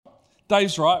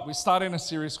Dave's right. We're starting a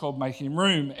series called Making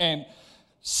Room. And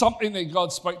something that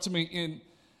God spoke to me in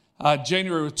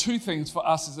January were two things for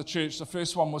us as a church. The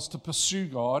first one was to pursue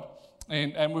God.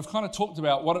 And we've kind of talked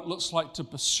about what it looks like to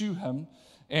pursue Him.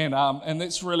 And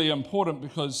that's really important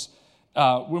because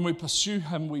when we pursue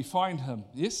Him, we find Him.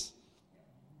 Yes?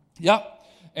 Yeah.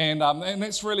 And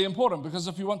that's really important because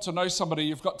if you want to know somebody,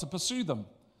 you've got to pursue them.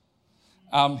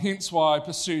 Hence why I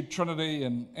pursued Trinity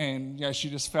and you know, she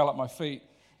just fell at my feet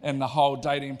in the whole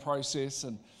dating process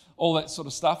and all that sort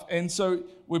of stuff. And so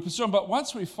we pursue Him. But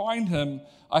once we find Him,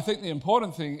 I think the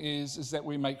important thing is that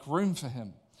we make room for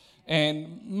Him.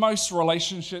 And most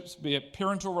relationships, be it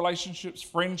parental relationships,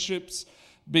 friendships,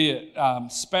 be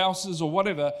it spouses or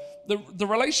whatever, the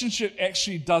relationship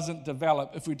actually doesn't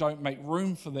develop if we don't make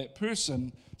room for that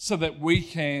person so that we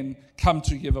can come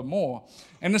together more.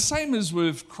 And the same is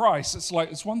with Christ. It's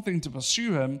like it's one thing to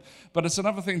pursue Him, but it's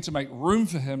another thing to make room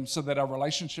for Him so that our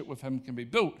relationship with Him can be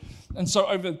built. And so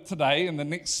over today and the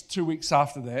next 2 weeks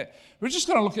after that, we're just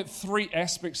going to look at three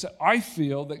aspects that I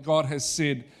feel that God has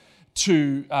said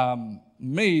to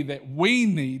me that we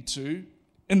need to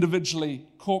individually,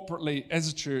 corporately, as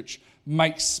a church,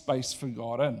 make space for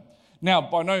God in. Now,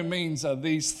 by no means are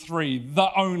these three the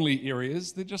only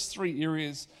areas. They're just three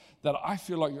areas that I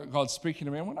feel like God's speaking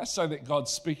to me. And when I say that God's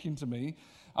speaking to me,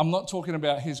 I'm not talking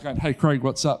about He's going, hey, Craig,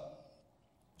 what's up?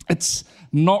 It's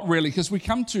not really, because we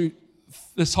come to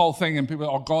this whole thing and people,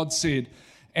 oh, God said,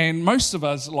 and most of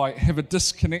us like have a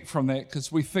disconnect from that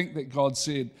because we think that God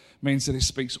said means that He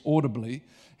speaks audibly.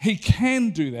 He can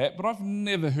do that, but I've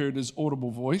never heard His audible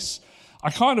voice. I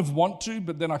kind of want to,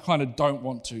 but then I kind of don't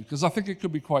want to because I think it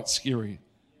could be quite scary.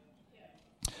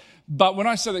 But when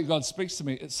I say that God speaks to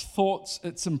me, it's thoughts,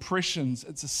 it's impressions,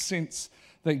 it's a sense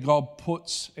that God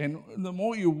puts. And the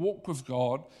more you walk with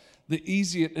God, the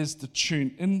easier it is to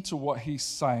tune into what He's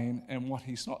saying and what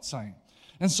He's not saying.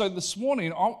 And so this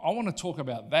morning, I want to talk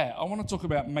about that. I want to talk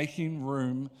about making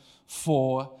room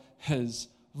for His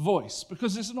voice,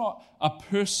 because there's not a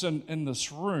person in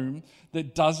this room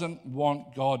that doesn't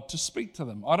want God to speak to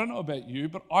them. I don't know about you,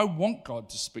 but I want God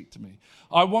to speak to me.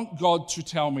 I want God to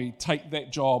tell me, take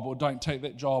that job or don't take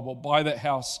that job, or buy that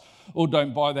house or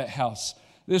don't buy that house.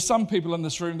 There's some people in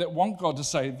this room that want God to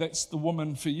say, that's the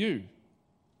woman for you.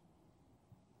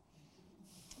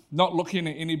 Not looking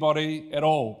at anybody at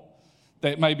all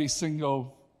that may be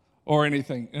single or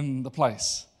anything in the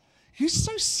place. You're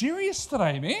so serious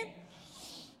today, man.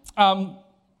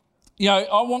 You know,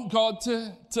 I want God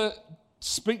to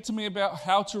speak to me about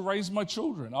how to raise my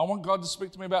children. I want God to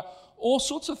speak to me about all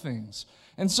sorts of things.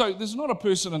 And so there's not a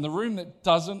person in the room that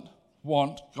doesn't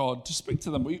want God to speak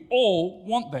to them. We all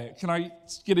want that. Can I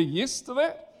get a yes to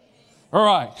that? All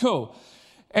right, cool.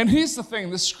 And here's the thing.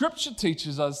 The scripture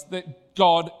teaches us that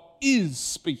God is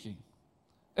speaking.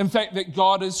 In fact, that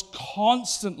God is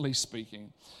constantly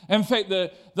speaking. In fact,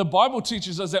 the Bible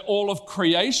teaches us that all of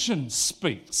creation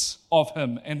speaks of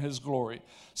Him and His glory.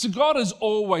 So God is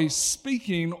always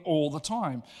speaking all the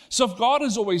time. So if God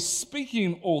is always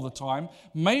speaking all the time,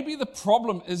 maybe the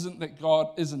problem isn't that God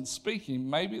isn't speaking.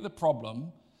 Maybe the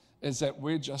problem is that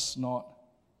we're just not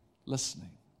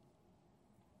listening.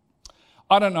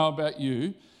 I don't know about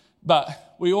you,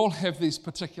 but we all have these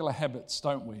particular habits,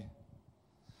 don't we?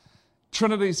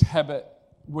 Trinity's habit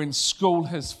when school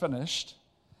has finished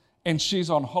and she's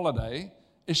on holiday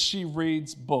is she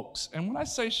reads books. And when I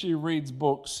say she reads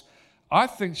books, I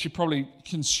think she probably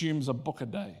consumes a book a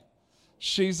day.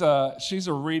 She's a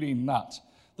reading nut.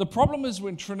 The problem is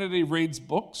when Trinity reads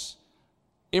books,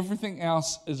 everything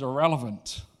else is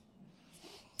irrelevant.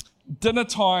 Dinner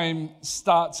time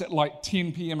starts at like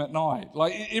 10 p.m. at night.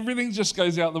 Like everything just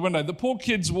goes out the window. The poor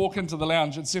kids walk into the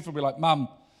lounge and Seth will be like, Mum.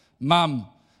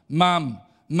 You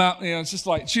know, it's just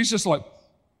like, she's just like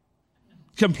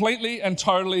completely and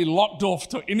totally locked off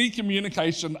to any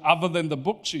communication other than the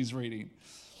book she's reading.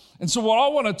 And so what I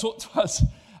want to talk to us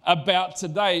about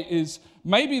today is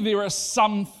maybe there are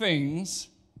some things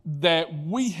that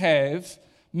we have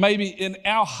maybe in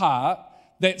our heart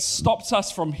that stops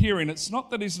us from hearing. It's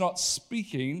not that He's not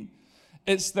speaking,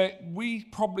 it's that we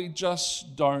probably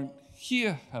just don't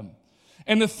hear Him.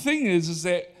 And the thing is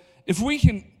that if we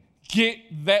can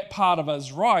get that part of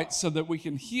us right so that we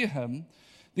can hear Him,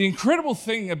 the incredible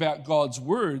thing about God's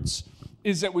words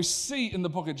is that we see in the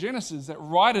book of Genesis that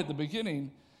right at the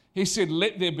beginning, He said,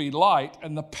 let there be light,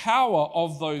 and the power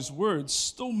of those words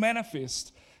still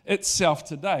manifest itself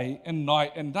today in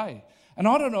night and day. And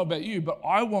I don't know about you, but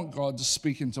I want God to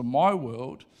speak into my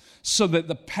world so that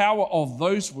the power of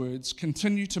those words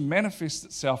continue to manifest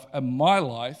itself in my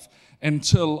life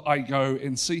until I go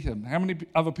and see him. How many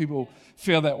other people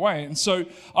feel that way? And so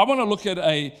I want to look at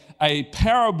a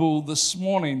parable this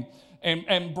morning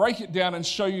and break it down and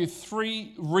show you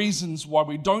 3 reasons why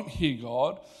we don't hear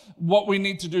God, what we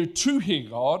need to do to hear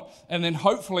God, and then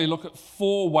hopefully look at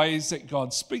 4 ways that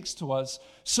God speaks to us,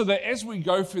 so that as we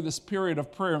go through this period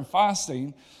of prayer and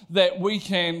fasting, that we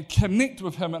can connect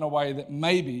with him in a way that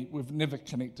maybe we've never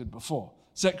connected before.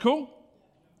 Is that cool?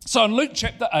 So in Luke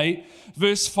chapter 8,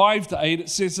 verse 5 to 8, it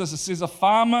says this. It says, a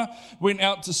farmer went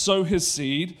out to sow his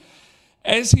seed.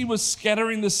 As he was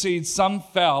scattering the seed, some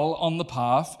fell on the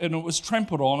path, and it was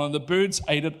trampled on, and the birds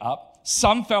ate it up.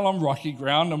 Some fell on rocky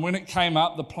ground, and when it came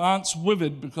up, the plants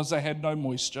withered because they had no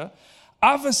moisture.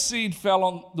 Other seed fell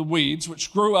on the weeds,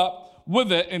 which grew up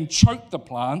with it and choked the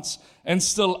plants, and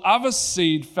still other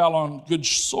seed fell on good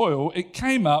soil. It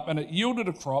came up, and it yielded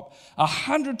a crop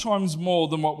 100 times more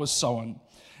than what was sown.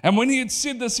 And when he had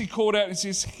said this, he called out and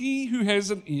says, he who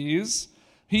has ears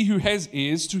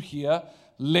to hear,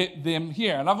 let them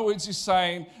hear. In other words, he's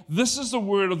saying, this is the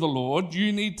word of the Lord.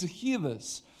 You need to hear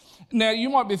this. Now, you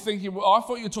might be thinking, well, I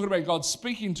thought you were talking about God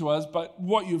speaking to us, but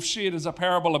what you've shared is a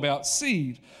parable about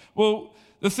seed. Well,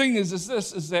 the thing is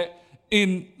that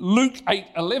in Luke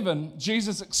 8:11,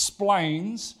 Jesus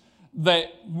explains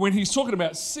that when he's talking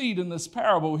about seed in this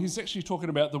parable, he's actually talking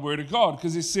about the word of God,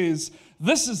 because he says,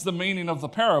 this is the meaning of the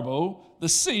parable. The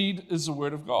seed is the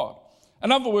word of God.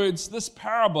 In other words, this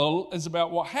parable is about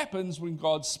what happens when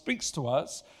God speaks to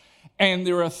us, and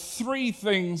there are 3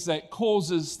 things that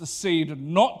causes the seed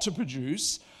not to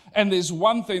produce, and there's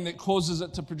one thing that causes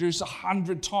it to produce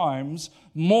 100 times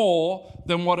more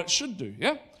than what it should do,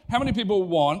 yeah? How many people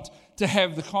want to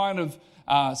have the kind of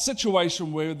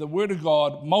situation where the word of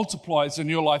God multiplies in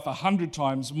your life 100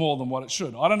 times more than what it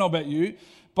should? I don't know about you,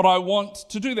 but I want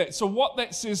to do that. So what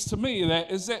that says to me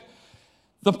is that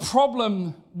the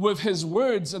problem with his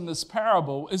words in this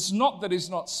parable is not that he's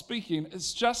not speaking,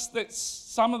 it's just that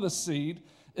some of the seed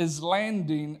is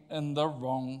landing in the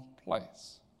wrong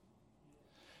place.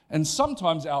 And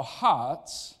sometimes our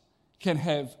hearts can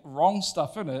have wrong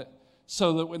stuff in it,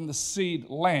 so that when the seed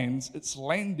lands, it's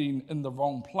landing in the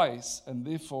wrong place and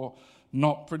therefore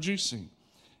not producing.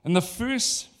 And the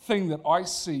first thing that I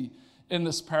see in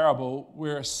this parable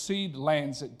where a seed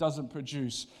lands that doesn't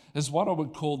produce is what I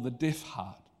would call the deaf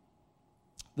heart.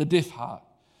 The deaf heart.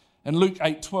 In Luke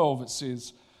 8:12 it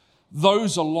says,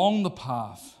 those along the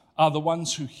path are the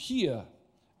ones who hear,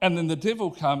 and then the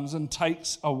devil comes and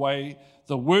takes away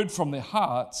the word from their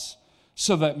hearts,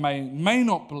 so that may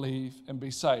not believe and be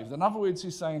saved. In other words,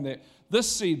 he's saying that this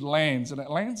seed lands, and it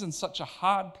lands in such a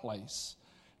hard place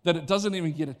that it doesn't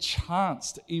even get a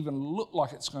chance to even look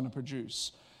like it's going to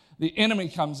produce. The enemy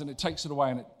comes and it takes it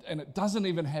away, and it doesn't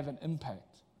even have an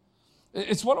impact.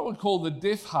 It's what I would call the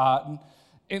deaf heart.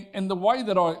 And the way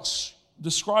that I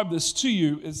describe this to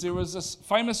you is there was this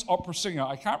famous opera singer.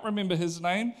 I can't remember his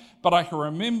name, but I can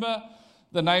remember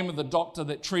the name of the doctor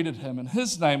that treated him, and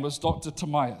his name was Dr.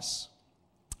 Timaeus.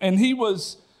 And he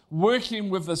was working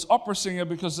with this opera singer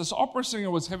because this opera singer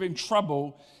was having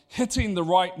trouble hitting the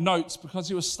right notes because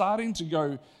he was starting to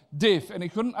go deaf, and he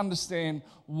couldn't understand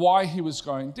why he was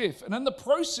going deaf. And in the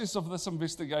process of this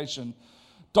investigation,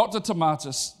 Dr.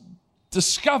 Timaeus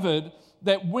discovered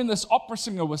that when this opera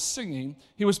singer was singing,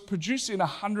 he was producing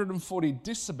 140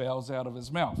 decibels out of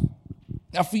his mouth.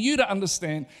 Now, for you to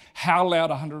understand how loud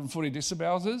 140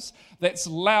 decibels is, that's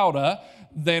louder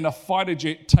than a fighter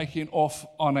jet taking off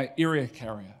on an area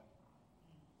carrier.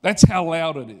 That's how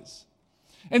loud it is.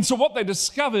 And so what they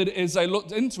discovered as they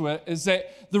looked into it is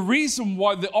that the reason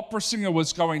why the opera singer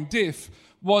was going deaf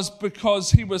was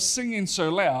because he was singing so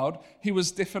loud, he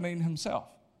was deafening himself.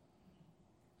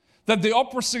 That the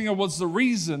opera singer was the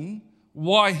reason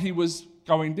why he was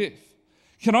going deaf.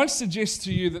 Can I suggest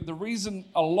to you that the reason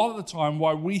a lot of the time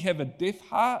why we have a deaf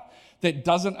heart that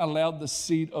doesn't allow the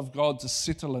seed of God to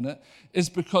settle in it is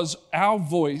because our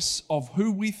voice of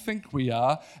who we think we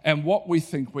are and what we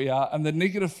think we are and the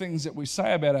negative things that we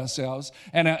say about ourselves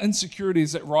and our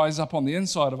insecurities that rise up on the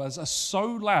inside of us are so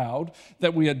loud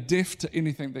that we are deaf to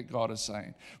anything that God is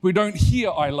saying. We don't hear,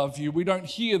 I love you. We don't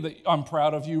hear that I'm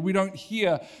proud of you. We don't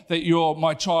hear that you're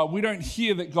my child. We don't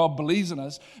hear that God believes in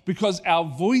us because our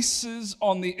voices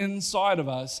on the inside of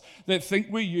us that think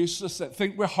we're useless, that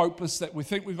think we're hopeless, that we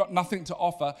think we've got nothing to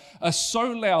offer are so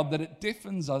loud that it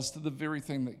deafens us to the very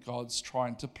thing that God's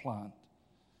trying to plant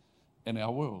in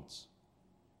our worlds.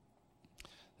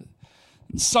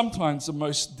 Sometimes the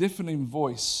most deafening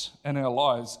voice in our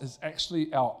lives is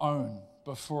actually our own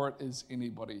before it is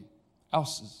anybody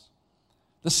else's.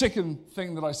 The second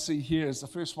thing that I see here is the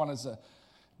first one is a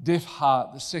deaf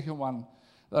heart. The second one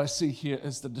that I see here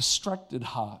is the distracted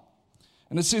heart.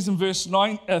 And it says in verse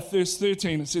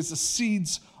 13, it says, the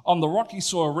seeds on the rocky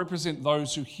soil represent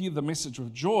those who hear the message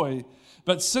with joy,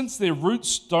 but since their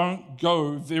roots don't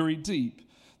go very deep,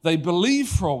 they believe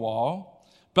for a while,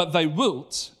 but they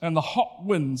wilt, and the hot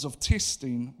winds of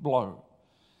testing blow.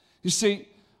 You see,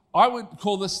 I would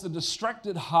call this the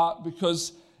distracted heart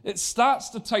because it starts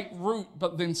to take root,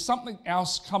 but then something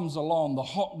else comes along, the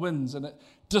hot winds, and it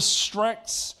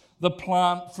distracts the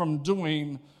plant from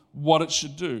doing what it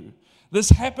should do. This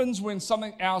happens when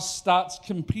something else starts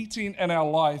competing in our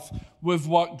life with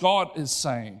what God is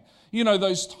saying. You know,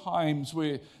 those times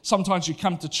where sometimes you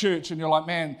come to church and you're like,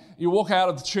 man, you walk out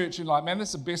of the church and you're like, man,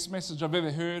 that's the best message I've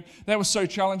ever heard. That was so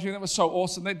challenging. That was so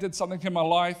awesome. That did something in my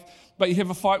life. But you have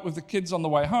a fight with the kids on the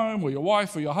way home, or your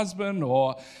wife, or your husband,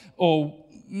 or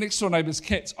next door neighbor's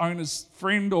cat's owner's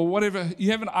friend, or whatever.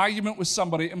 You have an argument with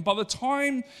somebody, and by the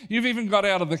time you've even got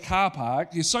out of the car park,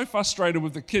 you're so frustrated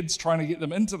with the kids trying to get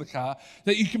them into the car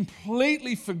that you've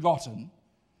completely forgotten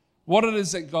what it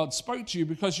is that God spoke to you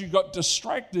because you got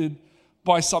distracted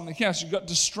by something else. You got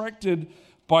distracted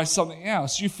by something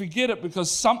else. You forget it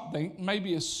because something,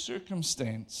 maybe a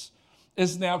circumstance,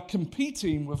 is now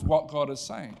competing with what God is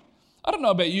saying. I don't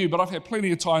know about you, but I've had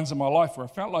plenty of times in my life where I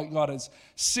felt like God has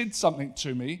said something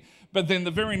to me, but then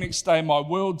the very next day my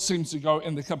world seems to go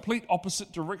in the complete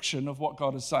opposite direction of what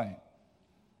God is saying.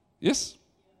 Yes?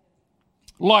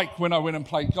 Like when I went and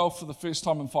played golf for the first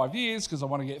time in 5 years because I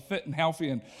want to get fit and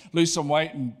healthy and lose some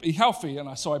weight and be healthy.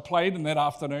 And so I played, and that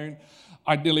afternoon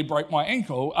I nearly broke my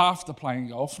ankle after playing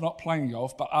golf, not playing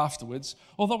golf, but afterwards.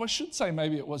 Although I should say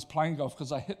maybe it was playing golf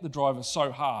because I hit the driver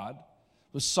so hard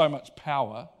with so much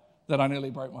power that I nearly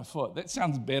broke my foot. That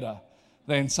sounds better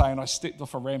than saying I stepped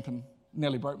off a ramp and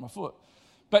nearly broke my foot.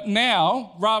 But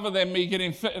now, rather than me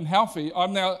getting fit and healthy, I've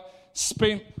now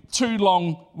spent 2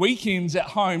 long weekends at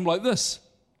home like this.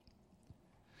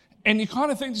 And you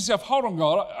kind of think to yourself, hold on,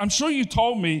 God, I'm sure you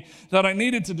told me that I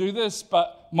needed to do this,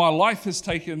 but my life has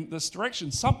taken this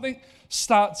direction. Something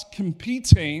starts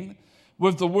competing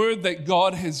with the word that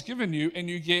God has given you, and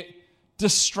you get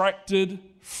distracted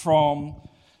from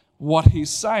what he's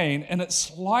saying. And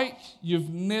it's like you've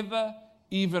never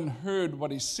even heard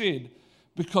what he said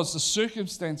because the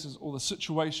circumstances or the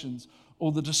situations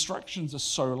or the distractions are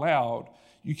so loud,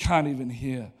 you can't even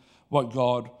hear what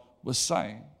God was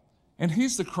saying. And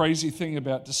here's the crazy thing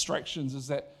about distractions is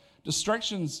that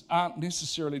distractions aren't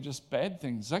necessarily just bad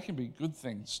things. They can be good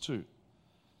things too.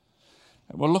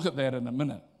 And we'll look at that in a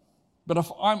minute. But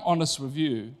if I'm honest with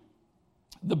you,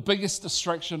 the biggest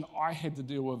distraction I had to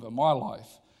deal with in my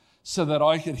life so that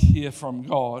I could hear from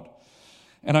God,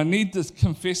 and I need to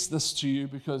confess this to you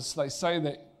because they say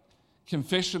that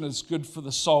confession is good for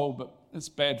the soul, but it's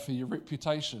bad for your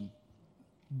reputation.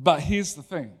 But here's the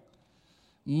thing.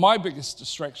 My biggest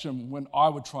distraction when I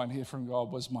would try and hear from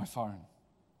God was my phone.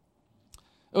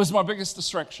 It was my biggest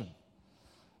distraction.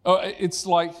 It's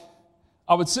like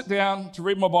I would sit down to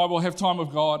read my Bible, have time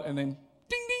with God, and then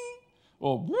ding, ding,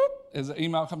 or whoop, as an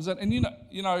email comes in. And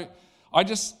you know, I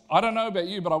don't know about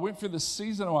you, but I went through this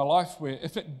season of my life where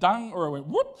if it dung or it went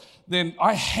whoop, then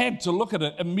I had to look at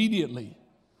it immediately.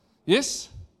 Yes?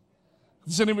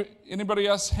 Does anybody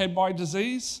else had my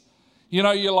disease? You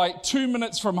know, you're like 2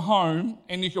 minutes from home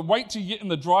and you can wait till you get in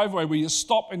the driveway where you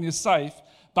stop and you're safe,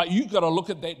 but you've got to look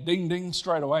at that ding ding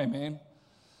straight away, man.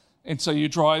 And so you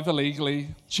drive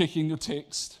illegally, checking your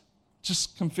text,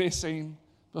 just confessing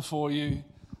before you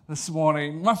this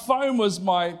morning. My phone was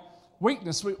my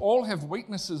weakness. We all have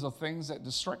weaknesses of things that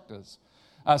distract us.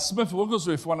 Smith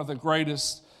Wigglesworth, one of the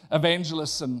greatest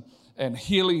evangelists and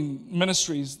healing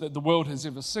ministries that the world has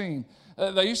ever seen,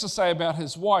 they used to say about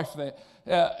his wife that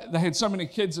they had so many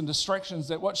kids and distractions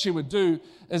that what she would do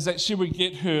is that she would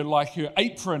get her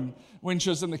apron when she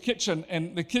was in the kitchen,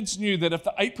 and the kids knew that if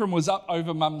the apron was up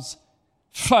over mum's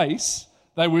face,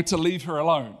 they were to leave her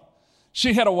alone.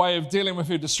 She had a way of dealing with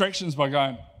her distractions by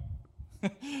going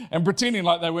and pretending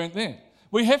like they weren't there.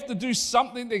 We have to do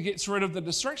something that gets rid of the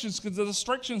distractions because the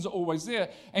distractions are always there.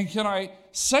 And can I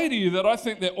say to you that I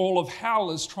think that all of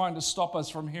hell is trying to stop us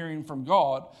from hearing from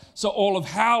God. So all of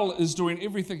hell is doing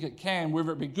everything it can,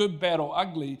 whether it be good, bad, or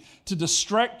ugly, to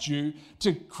distract you,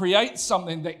 to create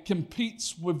something that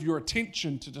competes with your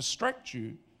attention to distract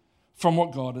you from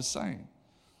what God is saying.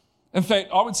 In fact,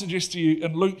 I would suggest to you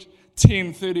in Luke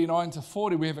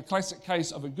 10:39-40, we have a classic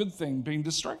case of a good thing being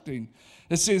distracting.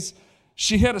 It says,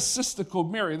 she had a sister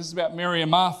called Mary. This is about Mary and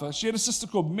Martha. She had a sister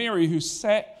called Mary who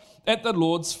sat at the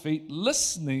Lord's feet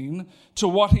listening to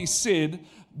what he said.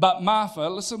 But Martha,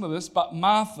 listen to this, but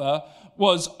Martha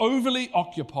was overly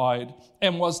occupied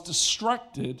and was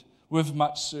distracted with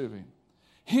much serving.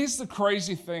 Here's the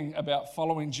crazy thing about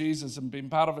following Jesus and being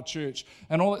part of a church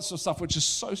and all that sort of stuff, which is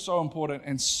so important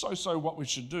and so what we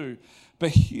should do.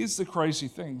 But here's the crazy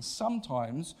thing.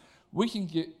 Sometimes we can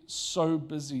get so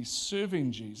busy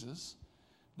serving Jesus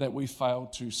that we fail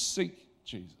to seek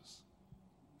Jesus.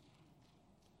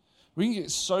 We can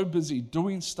get so busy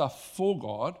doing stuff for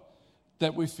God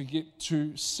that we forget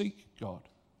to seek God.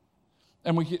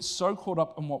 And we get so caught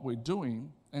up in what we're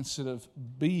doing instead of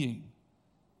being.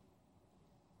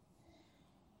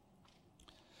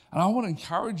 And I want to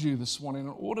encourage you this morning, in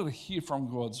order to hear from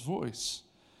God's voice,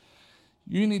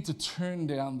 you need to turn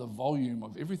down the volume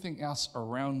of everything else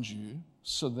around you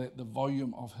so that the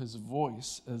volume of his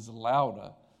voice is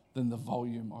louder than the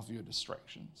volume of your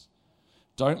distractions.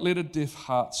 Don't let a deaf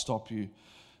heart stop you.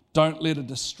 Don't let a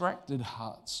distracted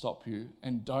heart stop you.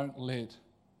 And don't let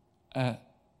a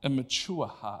immature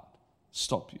heart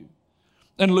stop you.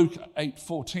 In Luke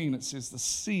 8:14, it says, the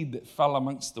seed that fell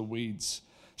amongst the weeds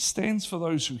stands for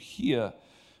those who hear,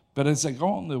 but as they go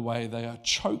on their way, they are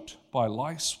choked by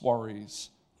life's worries,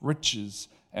 riches,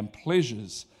 and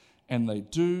pleasures, and they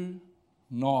do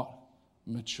not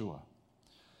mature.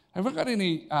 Have we got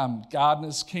any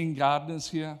gardeners, keen gardeners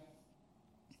here?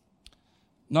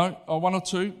 No? Oh, one or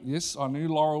two? Yes, I knew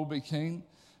Laura will be keen.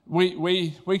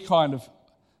 We kind of,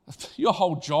 your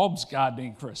whole job's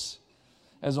gardening, Chris,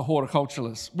 as a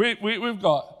horticulturalist.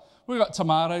 We've got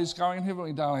tomatoes going, haven't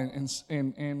we, darling,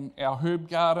 in our herb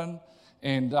garden.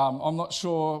 And I'm not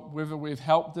sure whether we've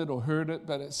helped it or heard it,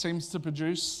 but it seems to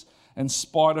produce in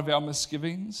spite of our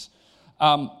misgivings.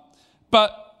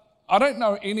 But I don't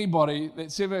know anybody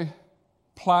that's ever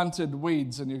planted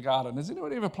weeds in your garden. Has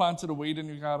anybody ever planted a weed in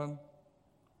your garden?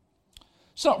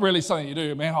 It's not really something you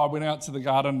do. Man, I went out to the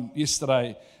garden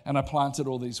yesterday and I planted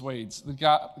all these weeds. The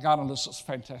garden looks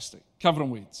fantastic, covered in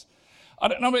weeds. I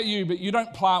don't know about you, but you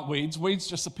don't plant weeds. Weeds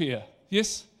just appear.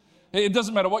 Yes? It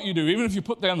doesn't matter what you do. Even if you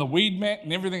put down the weed mat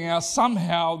and everything else,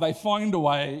 somehow they find a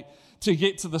way to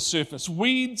get to the surface.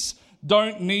 Weeds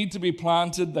don't need to be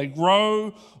planted. They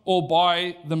grow all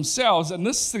by themselves. And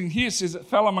this thing here says it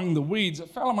fell among the weeds.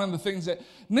 It fell among the things that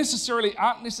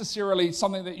aren't necessarily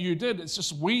something that you did. It's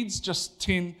just weeds just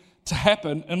tend to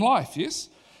happen in life, yes?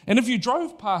 And if you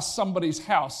drove past somebody's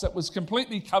house that was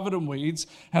completely covered in weeds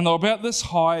and they were about this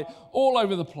high all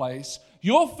over the place,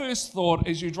 your first thought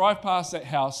as you drive past that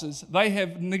house is they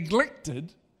have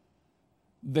neglected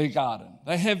their garden.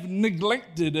 They have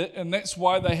neglected it, and that's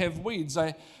why they have weeds,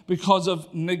 because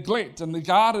of neglect. And the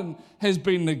garden has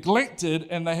been neglected,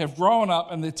 and they have grown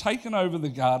up, and they're taken over the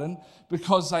garden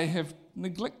because they have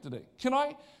neglected it. Can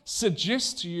I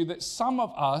suggest to you that some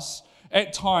of us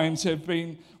at times have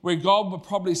been where God would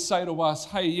probably say to us,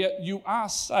 hey, yeah, you are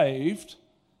saved,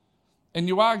 and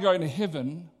you are going to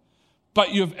heaven,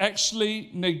 but you've actually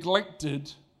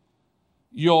neglected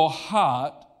your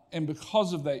heart, and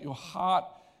because of that, your heart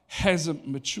hasn't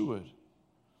matured.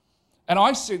 And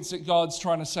I sense that God's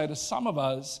trying to say to some of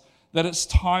us that it's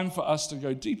time for us to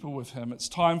go deeper with him. It's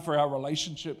time for our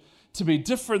relationship to be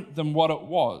different than what it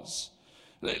was.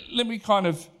 Let me kind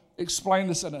of explain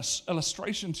this in an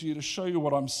illustration to you to show you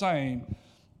what I'm saying.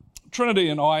 Trinity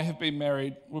and I have been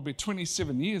married, we'll be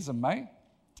 27 years in May.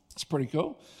 It's pretty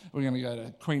cool. We're going to go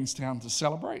to Queenstown to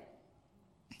celebrate.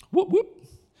 Whoop, whoop.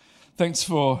 Thanks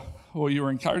for all your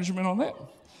encouragement on that.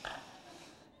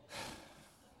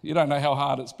 You don't know how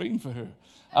hard it's been for her.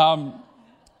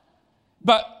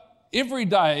 But every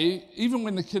day, even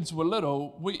when the kids were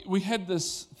little, we had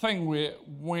this thing where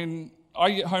when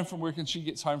I get home from work and she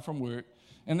gets home from work,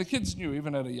 and the kids knew,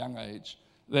 even at a young age,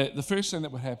 that the first thing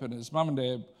that would happen is Mum and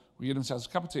Dad would get themselves a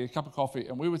cup of tea, a cup of coffee,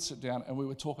 and we would sit down and we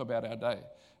would talk about our day.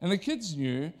 And the kids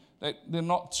knew that they're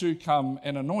not to come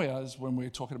and annoy us when we're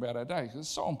talking about our day. Because it's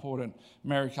so important,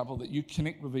 married couple, that you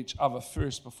connect with each other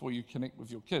first before you connect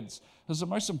with your kids. Because the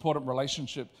most important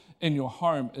relationship in your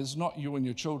home is not you and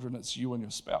your children, it's you and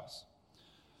your spouse.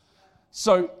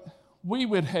 So we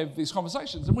would have these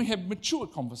conversations, and we have mature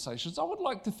conversations. I would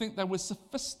like to think they were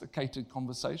sophisticated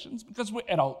conversations because we're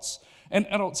adults, and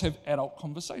adults have adult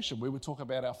conversation. We would talk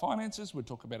about our finances, we'd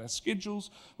talk about our schedules,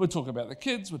 we'd talk about the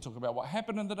kids, we'd talk about what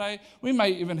happened in the day. We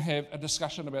may even have a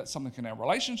discussion about something in our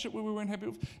relationship where we weren't happy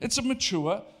with. It's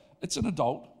an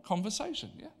adult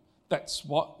conversation, yeah? That's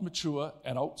what mature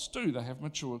adults do. They have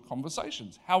mature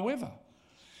conversations. However,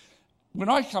 when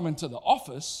I come into the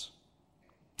office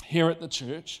here at the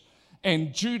church,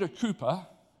 and Judah Cooper,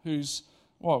 who's,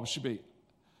 what should be,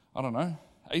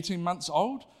 18 months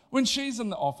old, when she's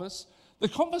in the office, the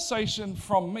conversation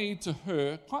from me to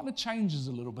her kind of changes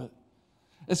a little bit.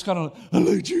 It's kind of like,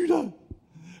 hello, Judah.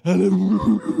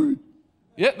 Hello.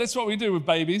 Yeah, that's what we do with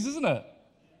babies, isn't it?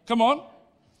 Come on.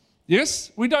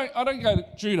 Yes? I don't go to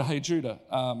Judah, hey Judah,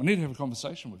 I need to have a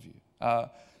conversation with you.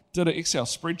 Did an Excel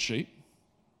spreadsheet.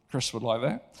 Chris would like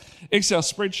that. Excel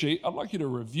spreadsheet. I'd like you to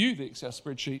review the Excel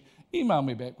spreadsheet. Email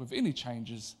me back with any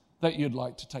changes that you'd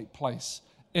like to take place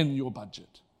in your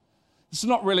budget. This is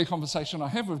not really a conversation I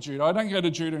have with Judah. I don't go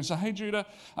to Judah and say, hey, Judah,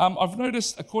 I've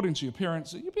noticed, according to your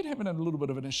parents, that you've been having a little bit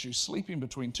of an issue sleeping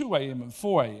between 2 a.m. and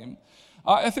 4 a.m.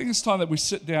 I think it's time that we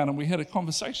sit down and we had a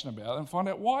conversation about it and find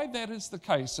out why that is the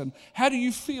case and how do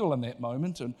you feel in that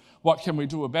moment and what can we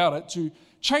do about it to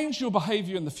change your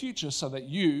behavior in the future so that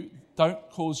you don't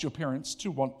cause your parents to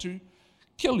want to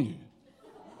kill you.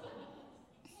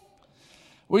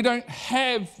 We don't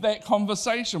have that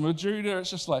conversation with Judah.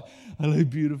 It's just like, hello,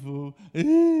 beautiful.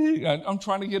 I'm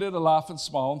trying to get her to laugh and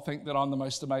smile and think that I'm the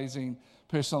most amazing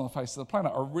person on the face of the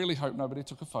planet. I really hope nobody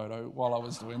took a photo while I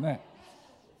was doing that.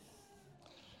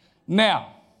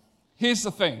 Now, here's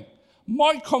the thing.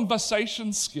 My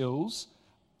conversation skills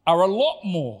are a lot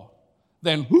more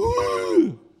than,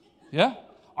 yeah?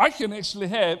 I can actually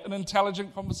have an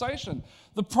intelligent conversation.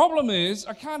 The problem is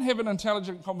I can't have an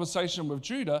intelligent conversation with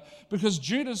Judah because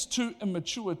Judah's too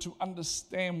immature to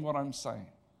understand what I'm saying.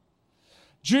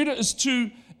 Judah is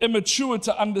too immature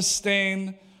to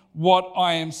understand what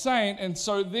I am saying, and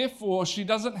so therefore she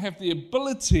doesn't have the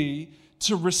ability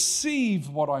to receive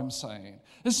what I'm saying.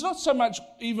 It's not so much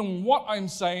even what I'm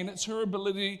saying, it's her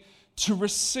ability to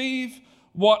receive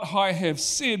what I have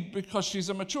said because she's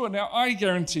immature. Now, I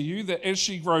guarantee you that as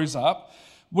she grows up,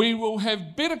 we will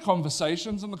have better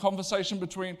conversations, and the conversation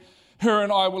between her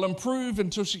and I will improve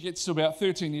until she gets to about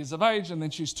 13 years of age, and then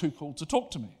she's too cool to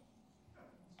talk to me.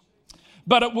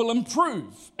 But it will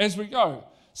improve as we go.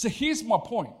 So here's my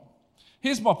point.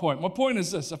 My point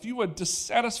is this. If you are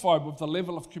dissatisfied with the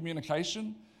level of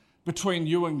communication between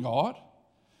you and God,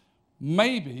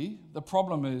 maybe the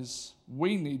problem is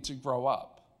we need to grow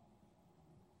up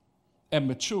and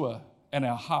mature in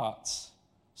our hearts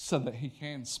so that He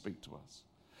can speak to us.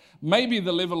 Maybe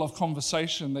the level of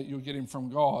conversation that you're getting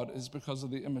from God is because of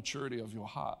the immaturity of your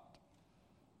heart.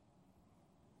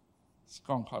 It's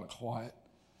gone kind of quiet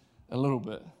a little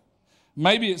bit.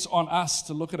 Maybe it's on us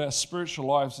to look at our spiritual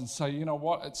lives and say, you know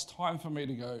what, it's time for me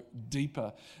to go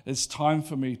deeper. It's time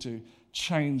for me to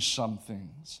change some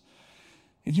things.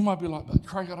 And you might be like, but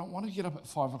Craig, I don't want to get up at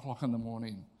 5 o'clock in the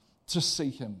morning to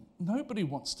seek Him. Nobody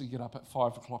wants to get up at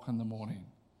 5 o'clock in the morning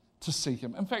to seek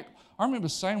Him. In fact, I remember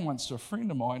saying once to a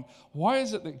friend of mine, why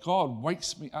is it that God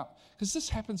wakes me up? Because this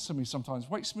happens to me sometimes,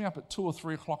 wakes me up at 2 or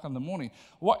 3 o'clock in the morning.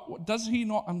 What does He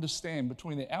not understand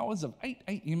between the hours of 8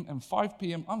 a.m. and 5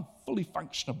 p.m., I'm fully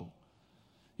functionable.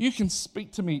 You can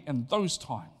speak to me in those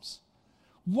times.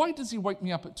 Why does He wake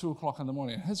me up at 2 o'clock in the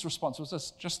morning? And his response was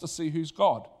this, just to see who's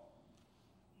God.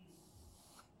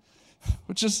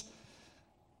 Which is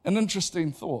an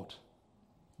interesting thought.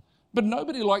 But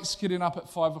nobody likes getting up at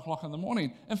 5 o'clock in the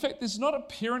morning. In fact, there's not a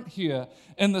parent here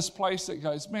in this place that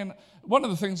goes, man, one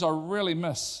of the things I really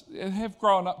miss, have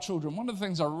grown up children, one of the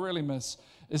things I really miss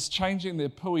is changing their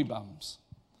pooey bums.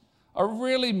 I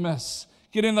really miss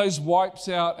getting those wipes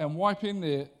out and wiping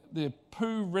their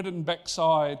poo-ridden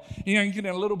backside, and getting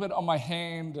a little bit on my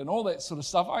hand and all that sort of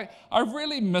stuff. I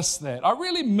really miss that. I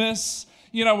really miss,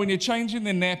 when you're changing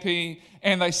their nappy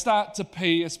and they start to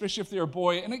pee, especially if they're a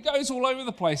boy, and it goes all over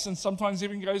the place and sometimes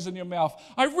even goes in your mouth.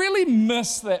 I really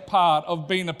miss that part of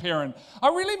being a parent. I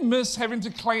really miss having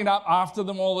to clean up after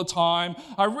them all the time.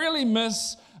 I really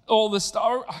miss all this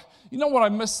stuff. You know what I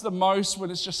miss the most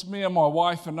when it's just me and my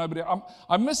wife and nobody?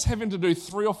 I miss having to do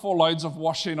 3 or 4 loads of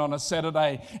washing on a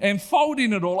Saturday and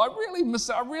folding it all. I really miss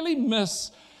it. I really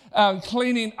miss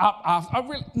cleaning up after.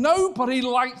 Nobody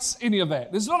likes any of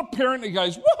that. There's not a parent that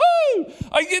goes, woohoo,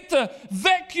 I get to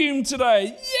vacuum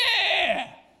today, yeah.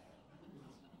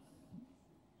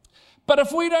 But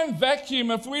if we don't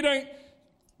vacuum, if we don't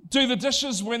do the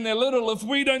dishes when they're little, if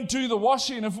we don't do the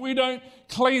washing, if we don't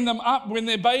clean them up when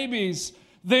they're babies,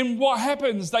 then what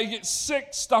happens? They get sick,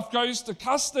 stuff goes to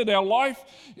custard, our life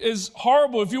is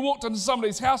horrible. If you walked into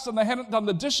somebody's house and they hadn't done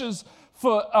the dishes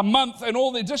for a month and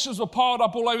all their dishes were piled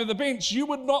up all over the bench, you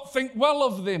would not think well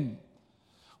of them.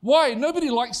 Why?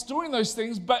 Nobody likes doing those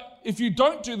things, but if you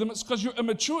don't do them, it's because you're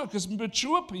immature, because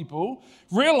mature people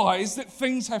realize that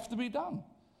things have to be done.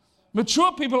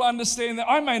 Mature people understand that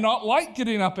I may not like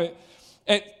getting up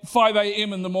at 5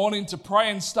 a.m. in the morning to pray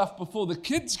and stuff before the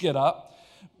kids get up,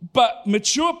 but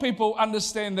mature people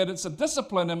understand that it's a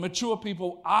discipline, and mature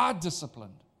people are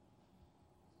disciplined.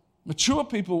 Mature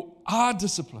people are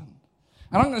disciplined.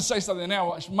 And I'm going to say something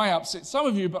now which may upset some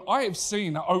of you, but I have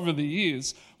seen over the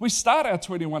years, we start our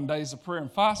 21 days of prayer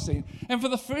and fasting, and for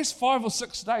the first 5 or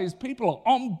 6 days, people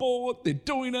are on board, they're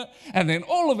doing it, and then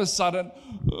all of a sudden,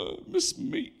 I miss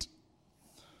meat.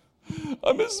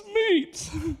 I miss meat.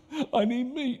 I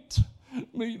need meat.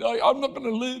 I'm not going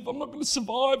to live. I'm not going to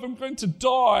survive. I'm going to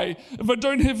die. If I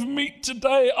don't have meat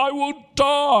today, I will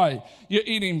die. You're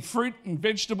eating fruit and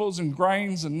vegetables and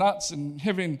grains and nuts and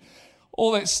having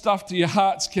all that stuff to your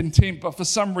heart's content, but for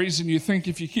some reason you think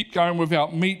if you keep going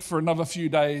without meat for another few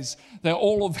days, that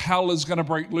all of hell is going to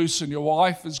break loose and your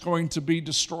life is going to be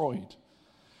destroyed.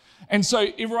 And so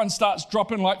everyone starts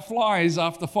dropping like flies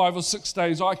after 5 or 6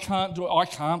 days. I can't do it. I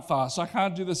can't fast. I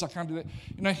can't do this. I can't do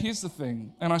that. Here's the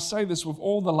thing, and I say this with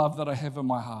all the love that I have in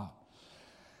my heart.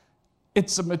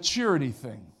 It's a maturity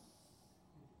thing.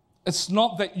 It's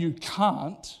not that you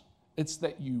can't, it's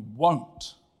that you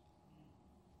won't.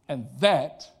 And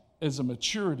that is a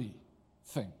maturity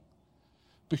thing.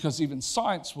 Because even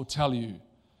science will tell you,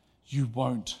 you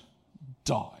won't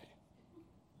die.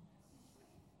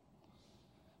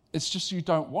 It's just you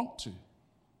don't want to.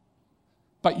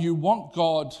 But you want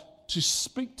God to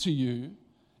speak to you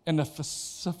in a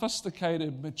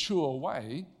sophisticated, mature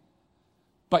way,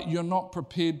 but you're not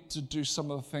prepared to do some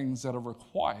of the things that are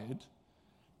required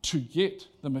to get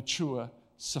the mature,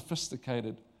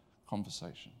 sophisticated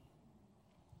conversation.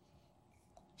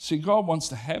 See, God wants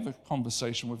to have a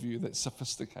conversation with you that's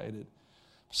sophisticated.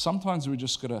 Sometimes we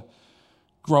just got to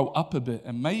grow up a bit,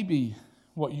 and maybe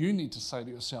what you need to say to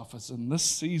yourself is, in this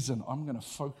season, I'm going to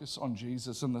focus on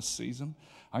Jesus in this season.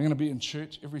 I'm going to be in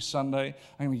church every Sunday.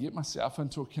 I'm going to get myself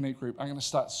into a connect group. I'm going to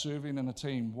start serving in a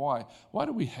team. Why? Why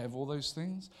do we have all those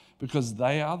things? Because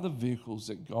they are the vehicles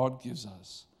that God gives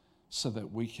us so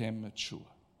that we can mature.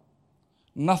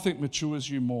 Nothing matures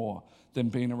you more than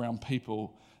being around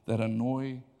people that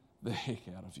annoy the heck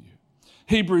out of you.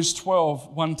 Hebrews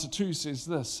 12, 1-2 says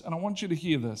this, and I want you to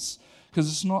hear this, because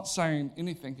it's not saying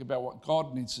anything about what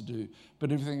God needs to do,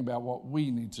 but everything about what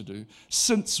we need to do.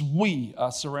 Since we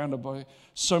are surrounded by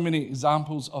so many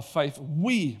examples of faith,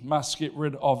 we must get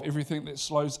rid of everything that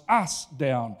slows us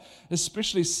down,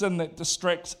 especially sin that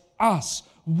distracts us.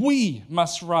 We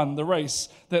must run the race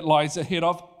that lies ahead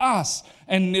of us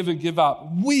and never give up.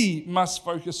 We must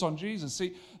focus on Jesus.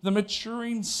 See, the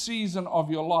maturing season of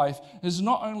your life is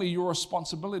not only your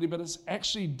responsibility, but it's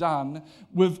actually done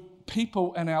with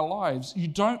people in our lives. You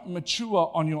don't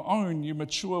mature on your own, you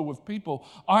mature with people.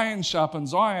 Iron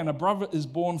sharpens iron. A brother is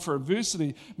born for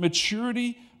adversity.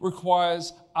 Maturity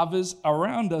requires others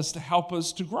around us to help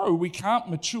us to grow. We can't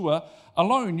mature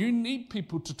alone. You need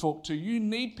people to talk to. You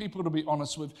need people to be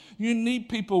honest with. You need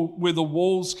people where the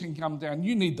walls can come down.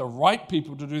 You need the right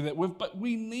people to do that with, but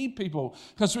we need people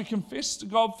because we confess to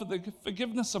God for the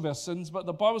forgiveness of our sins, but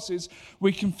the Bible says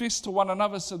we confess to one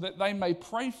another so that they may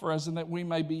pray for us and that we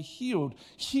may be healed.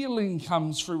 Healing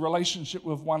comes through relationship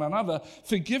with one another.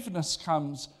 Forgiveness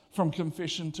comes from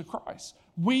confession to Christ.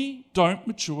 We don't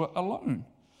mature alone.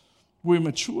 We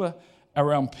mature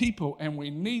around people and we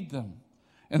need them.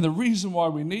 And the reason why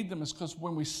we need them is because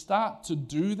when we start to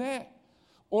do that,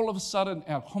 all of a sudden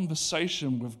our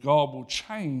conversation with God will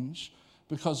change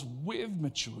because we've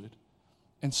matured.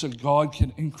 And so God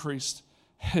can increase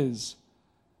his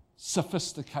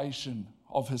sophistication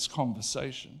of his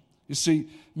conversation. You see,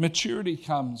 maturity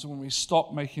comes when we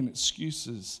stop making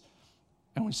excuses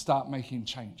and we start making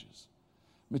changes.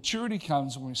 Maturity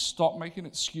comes when we stop making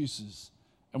excuses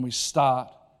and we start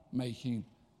making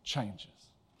changes.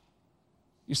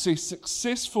 You see,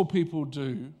 successful people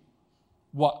do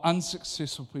what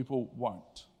unsuccessful people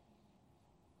won't.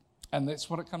 And that's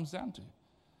what it comes down to.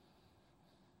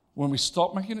 When we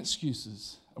stop making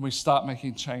excuses and we start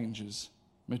making changes,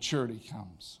 maturity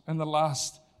comes. And the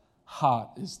last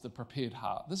heart is the prepared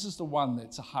heart. This is the one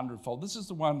that's 100-fold. This is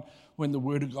the one when the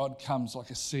word of God comes like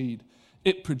a seed.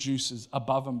 It produces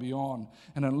above and beyond.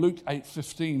 And in Luke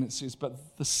 8:15 it says,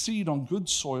 but the seed on good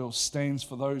soil stands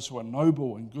for those who are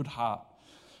noble and good heart,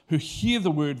 who hear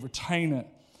the word, retain it,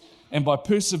 and by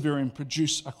persevering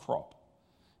produce a crop.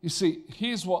 You see,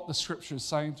 here's what the scripture is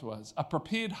saying to us. A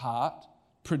prepared heart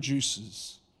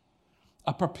produces.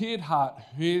 A prepared heart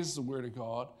hears the word of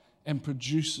God and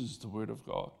produces the word of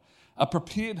God. A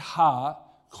prepared heart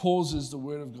causes the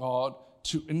word of God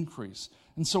to increase.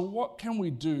 And so what can we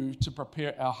do to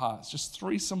prepare our hearts? Just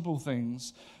 3 simple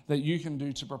things that you can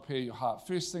do to prepare your heart.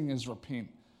 First thing is repent.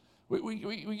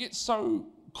 We get so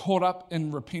caught up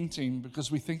in repenting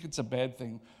because we think it's a bad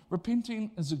thing.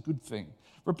 Repenting is a good thing.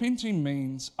 Repenting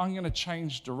means I'm going to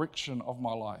change direction of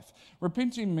my life.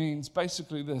 Repenting means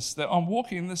basically this, that I'm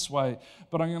walking this way,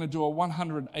 but I'm going to do a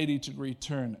 180-degree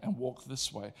turn and walk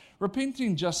this way.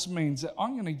 Repenting just means that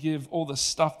I'm going to give all the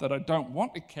stuff that I don't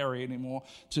want to carry anymore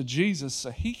to Jesus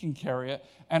so he can carry it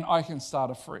and I can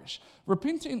start afresh.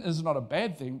 Repenting is not a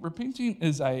bad thing. Repenting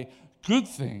is a good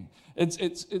thing.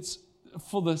 It's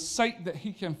for the sake that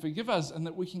he can forgive us and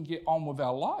that we can get on with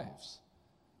our lives.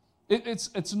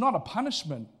 It's not a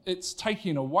punishment. It's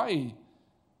taking away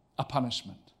a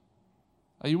punishment.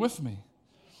 Are you with me?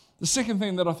 The second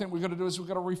thing that I think we've got to do is we've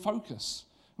got to refocus.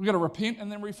 We've got to repent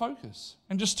and then refocus.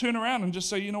 And just turn around and just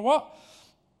say, you know what?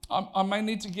 I may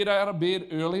need to get out of bed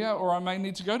earlier, or I may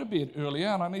need to go to bed earlier,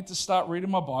 and I need to start reading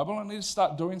my Bible. I need to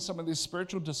start doing some of these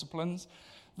spiritual disciplines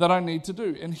that I need to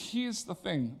do. And here's the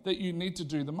thing that you need to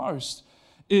do the most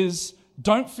is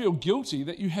don't feel guilty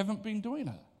that you haven't been doing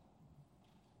it.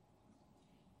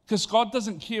 Because God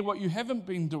doesn't care what you haven't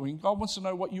been doing. God wants to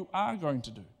know what you are going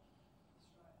to do.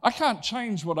 I can't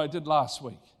change what I did last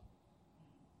week.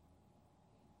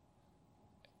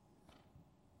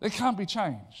 It can't be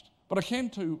changed. But I can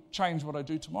change what I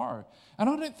do tomorrow. And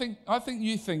I think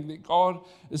you think that God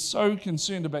is so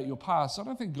concerned about your past. I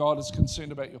don't think God is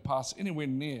concerned about your past anywhere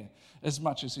near as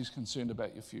much as he's concerned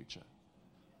about your future.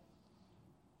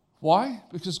 Why?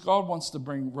 Because God wants to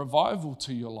bring revival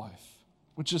to your life,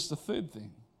 which is the third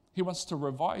thing. He wants to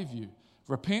revive you.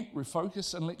 Repent,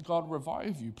 refocus, and let God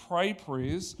revive you. Pray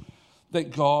prayers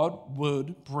that God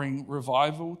would bring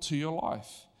revival to your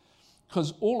life.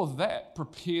 Because all of that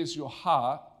prepares your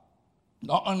heart,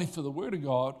 not only for the Word of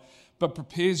God, but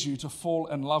prepares you to fall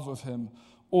in love with him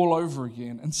all over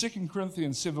again. In 2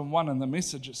 Corinthians 7:1 in the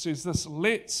Message, it says this: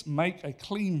 let's make a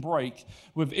clean break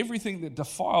with everything that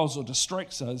defiles or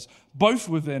distracts us, both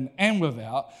within and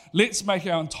without. Let's make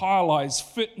our entire lives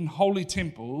fit and holy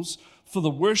temples for the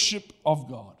worship of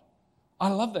God. I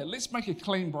love that. Let's make a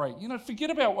clean break. Forget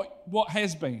about what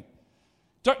has been.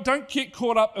 Don't get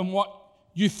caught up in what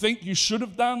you think you should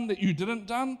have done that you didn't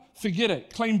done. Forget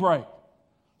it. Clean break.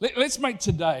 Let's make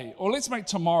today, or let's make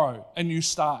tomorrow, a new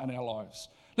start in our lives.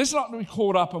 Let's not be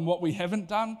caught up in what we haven't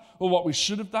done or what we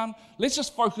should have done. Let's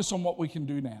just focus on what we can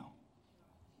do now.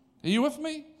 Are you with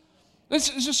me? Let's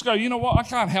just go, you know what? I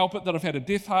can't help it that I've had a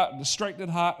deaf heart, a distracted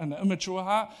heart, and an immature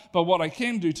heart. But what I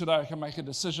can do today, I can make a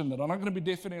decision that I'm not going to be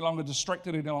deaf any longer,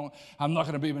 distracted any longer. I'm not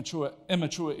going to be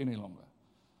immature any longer.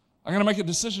 I'm going to make a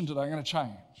decision today. I'm going to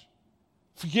change.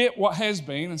 Forget what has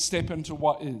been and step into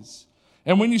what is.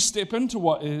 And when you step into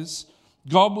what is,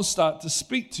 God will start to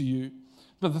speak to you.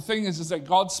 But the thing is that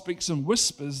God speaks in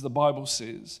whispers, the Bible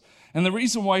says. And the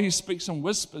reason why he speaks in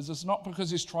whispers is not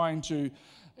because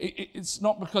it's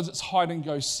not because it's hide and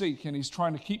go seek and he's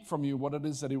trying to keep from you what it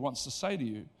is that he wants to say to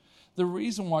you. The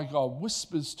reason why God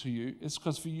whispers to you is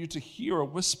because for you to hear a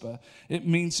whisper, it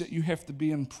means that you have to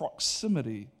be in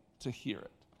proximity to hear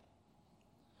it.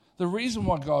 The reason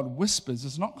why God whispers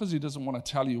is not because he doesn't want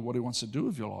to tell you what he wants to do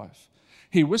with your life.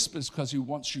 He whispers because he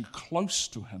wants you close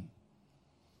to him.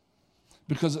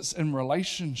 Because it's in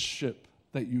relationship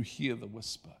that you hear the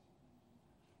whisper.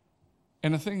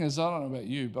 And the thing is, I don't know about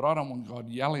you, but I don't want God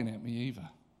yelling at me either.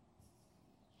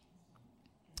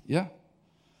 Yeah?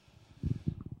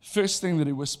 First thing that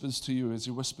he whispers to you is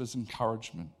he whispers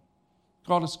encouragement.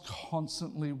 God is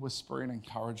constantly whispering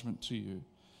encouragement to you.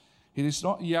 He is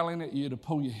not yelling at you to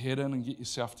pull your head in and get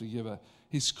yourself together.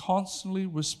 He's constantly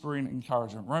whispering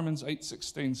encouragement. Romans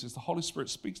 8:16 says the Holy Spirit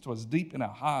speaks to us deep in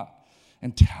our heart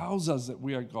and tells us that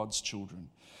we are God's children.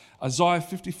 Isaiah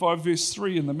 55 verse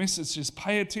 3 in the Message says,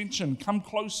 pay attention, come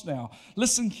close now.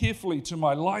 Listen carefully to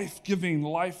my life-giving,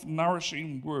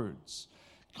 life-nourishing words.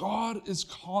 God is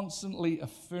constantly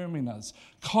affirming us,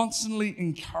 constantly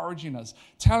encouraging us,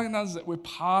 telling us that we're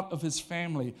part of his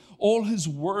family. All his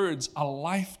words are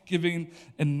life-giving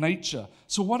in nature.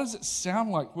 So what does it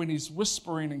sound like when he's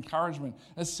whispering encouragement?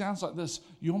 It sounds like this: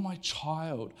 you're my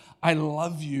child. I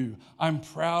love you. I'm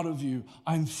proud of you.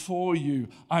 I'm for you.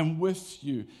 I'm with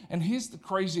you. And here's the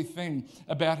crazy thing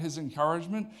about his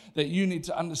encouragement that you need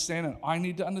to understand and I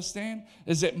need to understand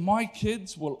is that my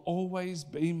kids will always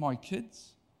be my kids.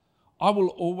 I will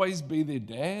always be their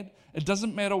dad. It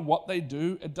doesn't matter what they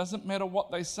do. It doesn't matter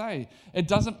what they say. It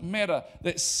doesn't matter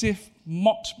that Seth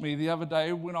mocked me the other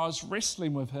day when I was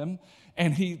wrestling with him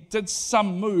and he did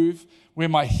some move where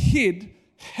my head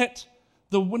hit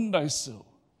the windowsill.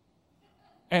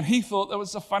 And he thought that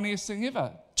was the funniest thing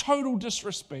ever. Total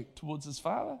disrespect towards his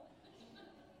father.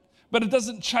 But it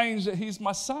doesn't change that he's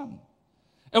my son.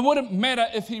 It wouldn't matter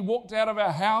if he walked out of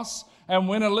our house And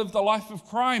when I lived a life of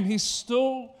crime, he's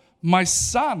still my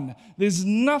son. There's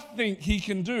nothing he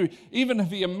can do. Even if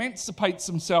he emancipates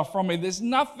himself from me, there's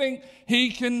nothing he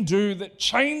can do that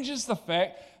changes the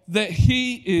fact that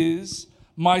he is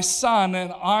my son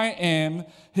and I am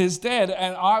his dad.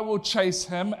 And I will chase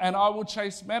him and I will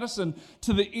chase Madison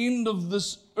to the end of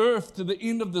this earth, to the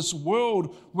end of this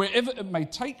world, wherever it may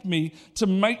take me, to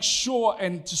make sure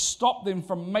and to stop them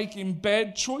from making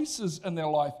bad choices in their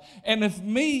life. And if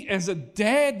me as a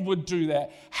dad would do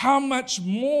that, how much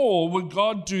more would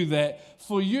God do that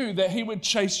for you, that he would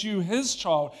chase you, his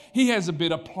child? He has a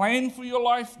better plan for your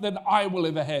life than I will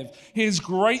ever have. He has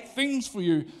great things for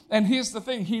you. And here's the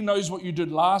thing, he knows what you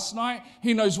did last night,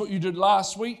 he knows what you did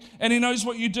last week, and he knows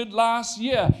what you did last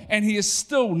year, and he has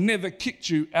still never kicked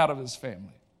you out of his family.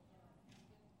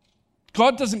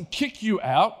 God doesn't kick you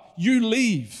out, you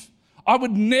leave. I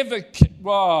would never kick,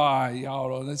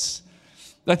 hold on,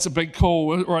 that's a big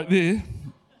call right there.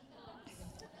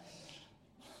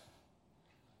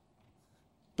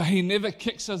 But he never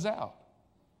kicks us out.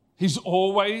 He's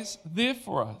always there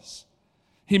for us.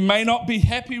 He may not be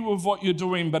happy with what you're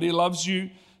doing, but he loves you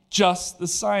just the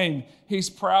same. He's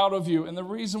proud of you. And the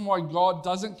reason why God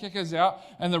doesn't kick us out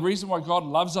and the reason why God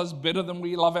loves us better than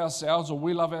we love ourselves or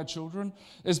we love our children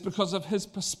is because of his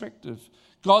perspective.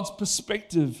 God's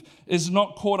perspective is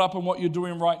not caught up in what you're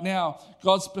doing right now.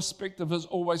 God's perspective is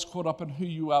always caught up in who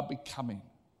you are becoming.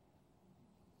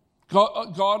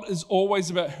 God is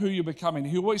always about who you're becoming.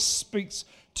 He always speaks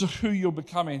to who you're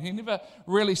becoming. He never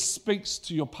really speaks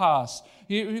to your past.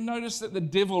 You notice that the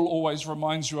devil always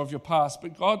reminds you of your past,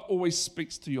 but God always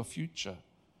speaks to your future.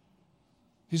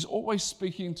 He's always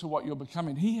speaking to what you're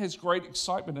becoming. He has great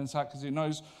excitement in his heart because he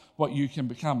knows what you can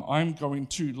become. I'm going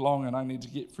too long and I need to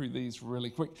get through these really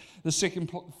quick. The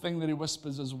second thing that he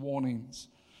whispers is warnings.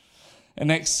 In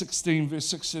Acts 16, verse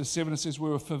 6 to 7, it says, we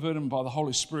were forbidden by the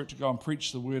Holy Spirit to go and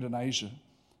preach the word in Asia.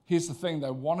 Here's the thing, they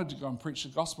wanted to go and preach the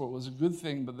gospel. It was a good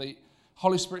thing, but the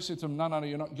Holy Spirit said to them, no,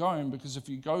 you're not going, because if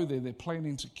you go there, they're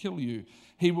planning to kill you.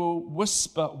 He will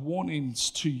whisper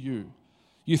warnings to you.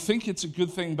 You think it's a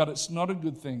good thing, but it's not a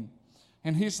good thing.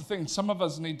 And here's the thing, some of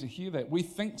us need to hear that. We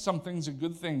think some things are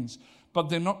good things, but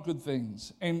they're not good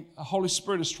things. And the Holy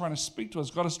Spirit is trying to speak to us.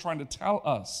 God is trying to tell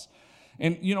us.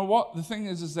 And you know what? The thing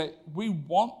is that we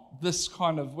want this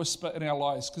kind of whisper in our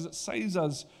lives because it saves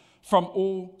us from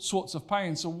all sorts of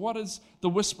pain. So what does the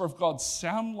whisper of God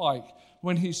sound like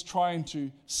when he's trying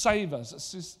to save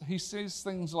us? He says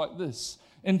things like this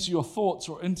into your thoughts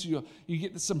or you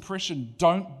get this impression,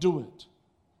 don't do it.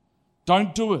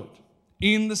 Don't do it.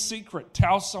 In the secret,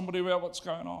 tell somebody about what's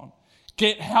going on.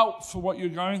 Get help for what you're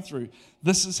going through.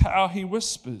 This is how he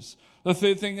whispers. The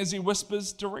third thing is he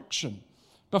whispers direction.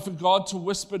 But for God to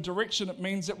whisper direction, it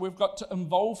means that we've got to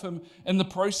involve him in the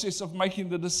process of making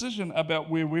the decision about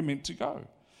where we're meant to go.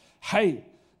 Hey,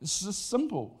 this is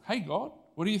simple. Hey, God,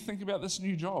 what do you think about this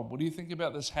new job? What do you think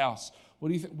about this house? What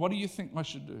do you think I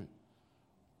should do?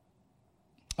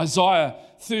 Isaiah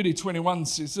 30:21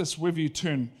 says this, whether you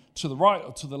turn to the right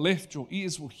or to the left, your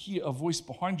ears will hear a voice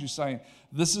behind you saying,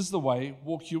 this is the way,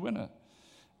 walk you in it.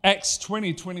 Acts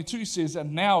 20:22 says,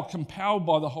 and now, compelled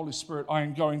by the Holy Spirit, I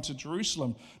am going to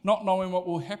Jerusalem, not knowing what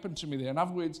will happen to me there. In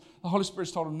other words, the Holy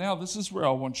Spirit's told him, now this is where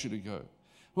I want you to go.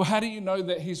 Well, how do you know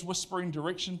that he's whispering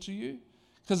direction to you?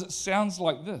 Because it sounds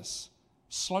like this.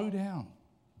 Slow down.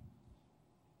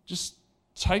 Just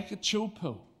take a chill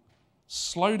pill.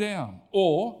 Slow down.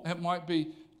 Or it might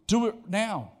be, do it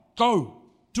now. Go.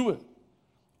 Do it.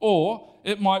 Or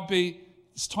it might be,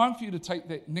 it's time for you to take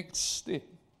that next step.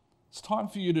 It's time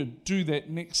for you to do that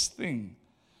next thing.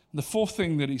 And the fourth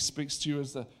thing that he speaks to you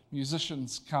as the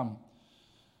musicians come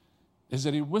is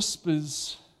that he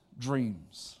whispers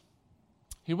dreams.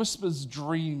 He whispers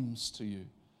dreams to you.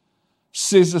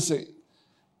 Says this,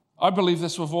 I believe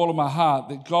this with all of my heart,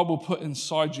 that God will put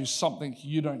inside you something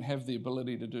you don't have the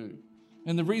ability to do.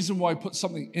 And the reason why he put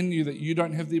something in you that you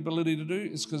don't have the ability to do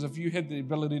is because if you had the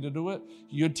ability to do it,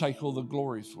 you'd take all the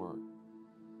glory for it.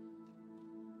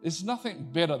 There's nothing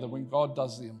better than when God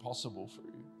does the impossible for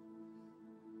you.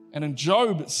 And in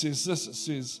Job, it says this, it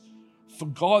says, for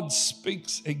God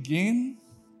speaks again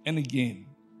and again.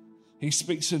 He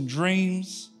speaks in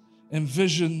dreams and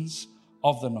visions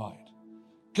of the night.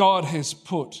 God has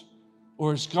put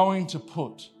or is going to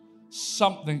put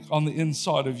something on the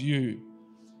inside of you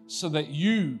so that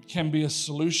you can be a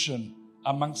solution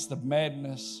amongst the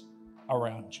madness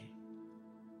around you.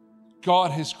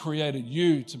 God has created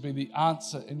you to be the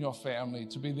answer in your family,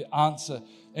 to be the answer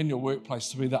in your workplace,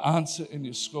 to be the answer in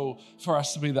your school, for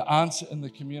us to be the answer in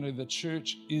the community. The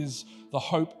church is the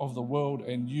hope of the world,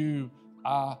 and you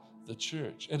are the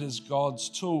church. It is God's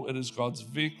tool. It is God's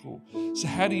vehicle. So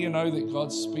how do you know that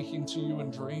God's speaking to you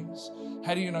in dreams?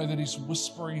 How do you know that he's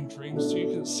whispering dreams to you?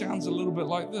 Because it sounds a little bit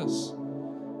like this.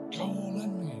 Go all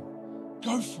in, man.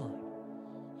 Go for it.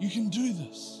 You can do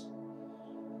this.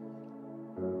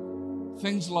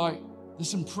 Things like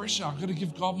this impression, I've got to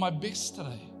give God my best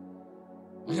today.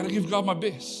 I've got to give God my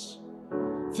best.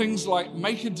 Things like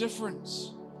make a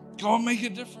difference. Go and make a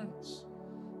difference.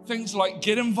 Things like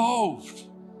get involved.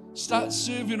 Start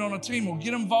serving on a team or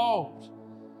get involved.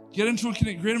 Get into a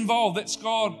connect, get involved. That's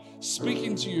God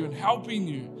speaking to you and helping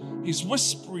you. He's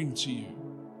whispering to you.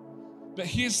 But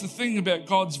here's the thing about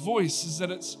God's voice is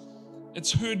that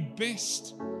it's heard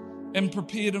best in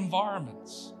prepared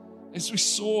environments. As we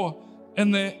saw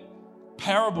in that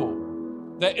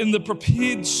parable, that in the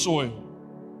prepared soil,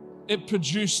 it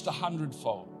produced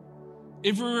 100-fold.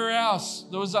 Everywhere else,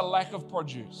 there was a lack of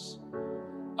produce.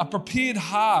 A prepared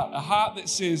heart, a heart that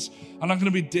says, I'm not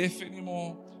going to be deaf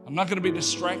anymore. I'm not going to be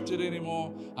distracted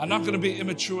anymore. I'm not going to be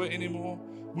immature anymore.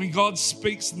 When God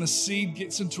speaks and the seed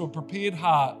gets into a prepared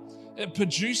heart, it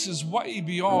produces way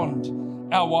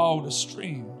beyond our wildest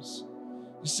dreams.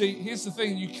 You see, here's the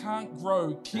thing. You can't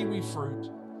grow kiwi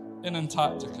fruit in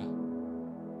Antarctica.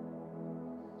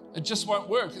 It just won't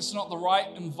work. It's not the right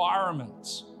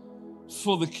environment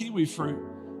for the kiwi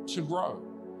fruit to grow.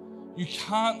 You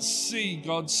can't see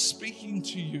God speaking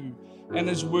to you and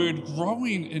his word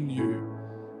growing in you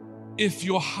if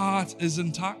your heart is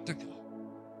Antarctica.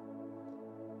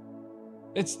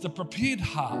 It's the prepared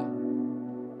heart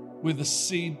where the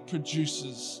seed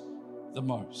produces the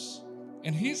most.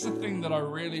 And here's the thing that I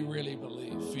really, really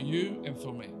believe for you and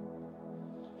for me.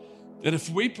 That if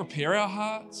we prepare our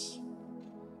hearts,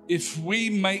 if we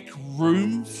make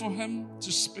room for him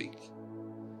to speak,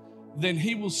 then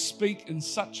he will speak in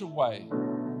such a way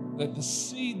that the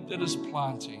seed that is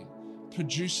planting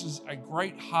produces a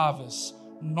great harvest,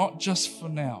 not just for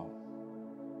now,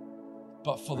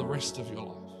 but for the rest of your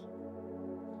life.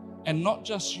 And not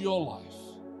just your life,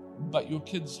 but your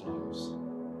kids' lives,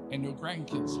 and your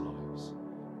grandkids' lives,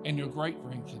 and your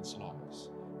great-grandkids' lives.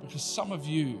 Because some of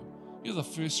you, you're the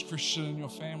first Christian in your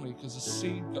family because the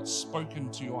seed got spoken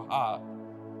to your heart.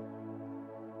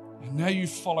 And now you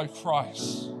follow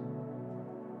Christ.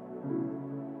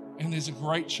 And there's a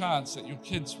great chance that your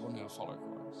kids will now follow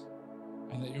Christ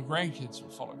and that your grandkids will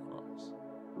follow Christ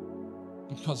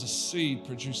because a seed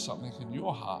produced something in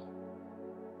your heart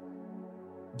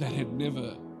that had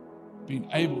never been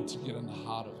able to get in the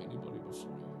heart of anybody before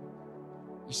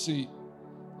you. You see,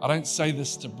 I don't say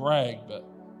this to brag, but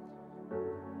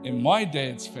in my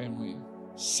dad's family,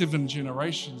 7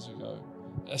 generations ago,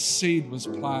 a seed was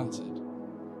planted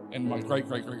in my great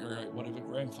whatever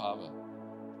grandfather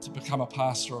to become a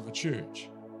pastor of a church.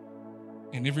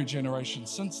 And every generation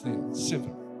since then,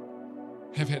 7,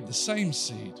 have had the same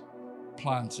seed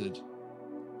planted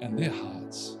in their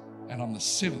hearts. And I'm the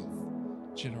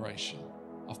 7th generation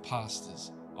of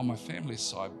pastors on my family's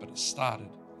side, but it started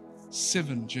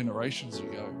 7 generations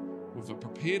ago with a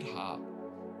prepared heart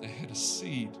that had a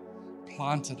seed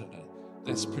planted in it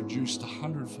that's produced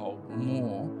 100-fold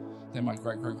more than my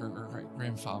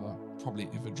great-great-great-great-grandfather probably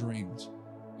ever dreamed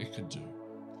it could do.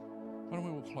 Why don't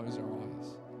we all close our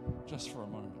eyes just for a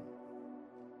moment?